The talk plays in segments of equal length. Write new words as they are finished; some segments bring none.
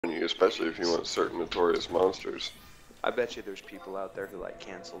especially if you want certain notorious monsters. I bet you there's people out there who like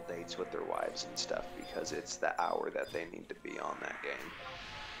cancel dates with their wives and stuff because it's the hour that they need to be on that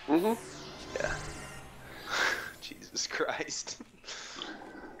game. Yeah. Jesus Christ.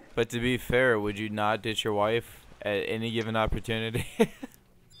 But to be fair, would you not ditch your wife at any given opportunity?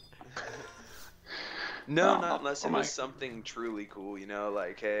 No, not unless it was something truly cool, you know,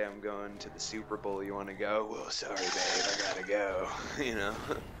 like, hey, I'm going to the Super Bowl, you want to go? Well, sorry, babe, I gotta go, you know?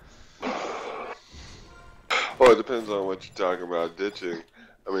 Well, it depends on what you're talking about ditching.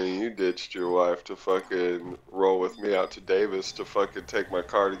 I mean, you ditched your wife to fucking roll with me out to Davis to fucking take my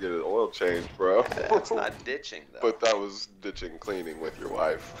car to get an oil change, bro. That's not ditching, though. But that was ditching cleaning with your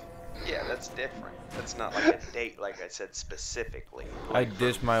wife. Yeah, that's different. That's not like a date, like I said specifically. I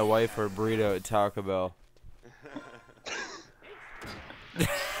ditched my wife for a burrito at Taco Bell. Saying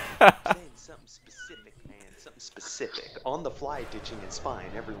something specific, man. Something specific. On the fly ditching is fine.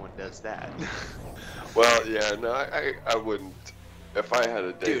 Everyone does that. Well, yeah, no, I wouldn't. If I had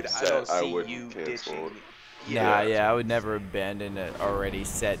a date Dude, set, I you wouldn't cancel ditching. it. Nah, yeah, I would never abandon an already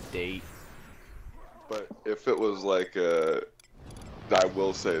set date. But if it was like I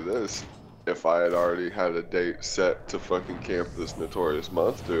will say this, if I had already had a date set to fucking camp this notorious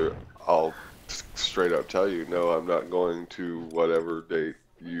monster, I'll straight up tell you, no, I'm not going to whatever date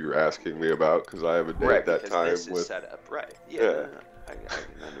you're asking me about because I have a date that time this with. is set up right. Yeah, I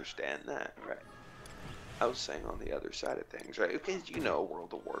can understand that. Right. I was saying on the other side of things, right? Because you know,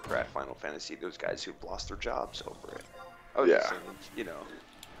 World of Warcraft, Final Fantasy, those guys who've lost their jobs over it. I was just saying, you know,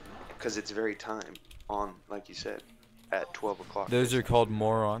 because it's very time on, like you said, at 12 o'clock. Those are called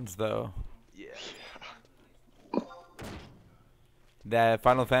morons, though. Yeah. That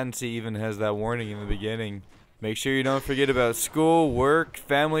Final Fantasy even has that warning in the beginning. Make sure you don't forget about school, work,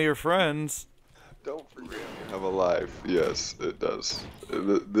 family, or friends. Don't forget you have a life. Yes, it does.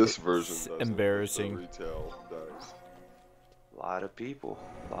 This version does. Embarrassing. The retail does. A lot of people.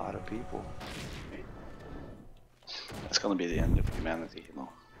 A lot of people. It's gonna be the end of humanity, you know.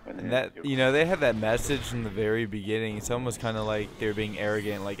 And that, you know, they had that message in the very beginning. It's almost kind of like they're being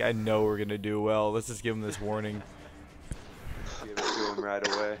arrogant. Like, I know we're gonna do well. Let's just give them this warning. Give it to him right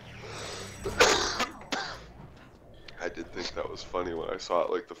away. I did think that was funny when I saw it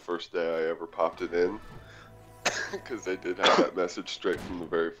like the first day I ever popped it in. Because they did have that message straight from the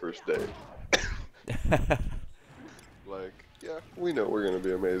very first day. Like, yeah, we know we're going to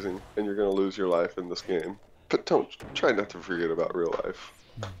be amazing and you're going to lose your life in this game. But try not to forget about real life.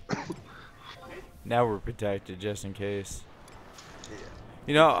 Now we're protected just in case.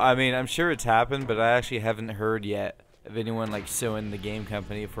 You know, I mean, I'm sure it's happened, but I actually haven't heard yet of anyone like suing the game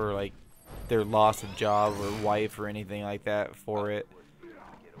company for like their loss of job or wife or anything like that for it.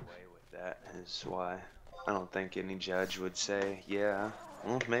 Get away with that is why I don't think any judge would say, yeah,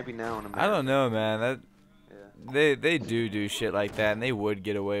 well, maybe now in America. I don't know, man. That they do shit like that, and they would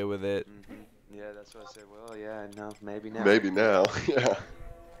get away with it. Yeah, that's what I say. Well, yeah, no, maybe now. Maybe now, yeah.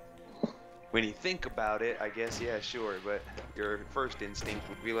 When you think about it, I guess, yeah, sure, but your first instinct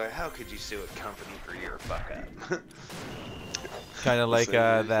would be like, how could you sue a company for your fuck up? Kind of like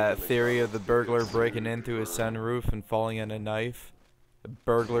that theory of the burglar breaking in through his sunroof and falling on a knife. The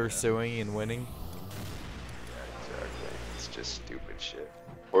burglar suing and winning. Yeah, exactly. It's just stupid shit.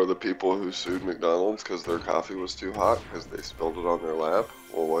 Or the people who sued McDonald's because their coffee was too hot because they spilled it on their lap.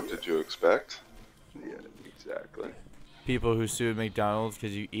 Well, what did you expect? Yeah, exactly. People who sued McDonald's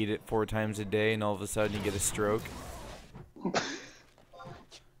because you eat it 4 times a day and all of a sudden you get a stroke. What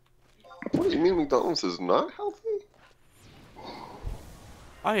do you mean McDonald's is not healthy?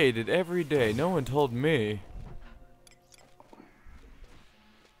 I ate it every day. No one told me.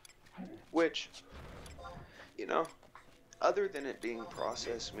 Which, you know, other than it being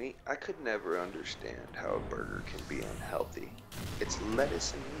processed meat, I could never understand how a burger can be unhealthy. It's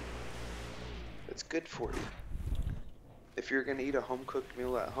lettuce and meat. It's good for you. If you're going to eat a home-cooked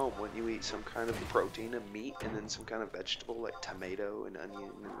meal at home, wouldn't you eat some kind of protein and meat and then some kind of vegetable like tomato and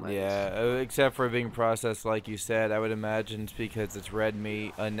onion and lettuce? Yeah, except for being processed like you said, I would imagine it's because it's red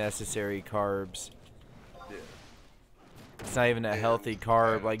meat, unnecessary carbs. Yeah. It's not even a healthy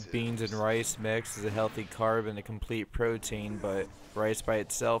carb, like beans and rice mixed is a healthy carb and a complete protein, but rice by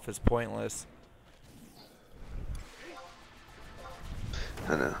itself is pointless.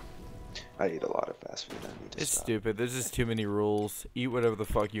 I know. I eat a lot of fast food. I need to It's stop. stupid. There's just too many rules. Eat whatever the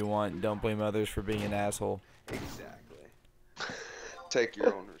fuck you want and don't blame others for being an asshole. Exactly. Take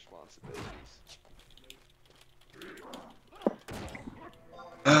your own responsibilities.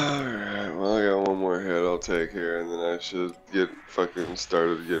 Alright, well I got one more hit I'll take here and then I should get fucking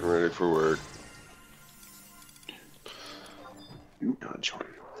started getting ready for work. Not joining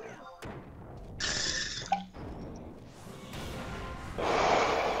with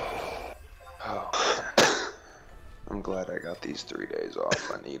glad I got these 3 days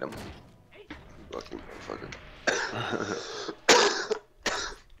off. I need them. Fucking motherfucker.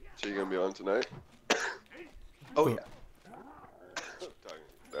 So you gonna be on tonight? Oh yeah.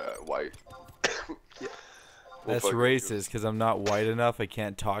 White. Yeah. Well, That's fucking- racist because I'm not white enough. I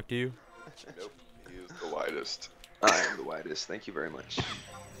can't talk to you. Nope. He is the whitest. I am the whitest. Thank you very much.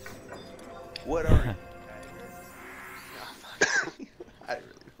 What are you?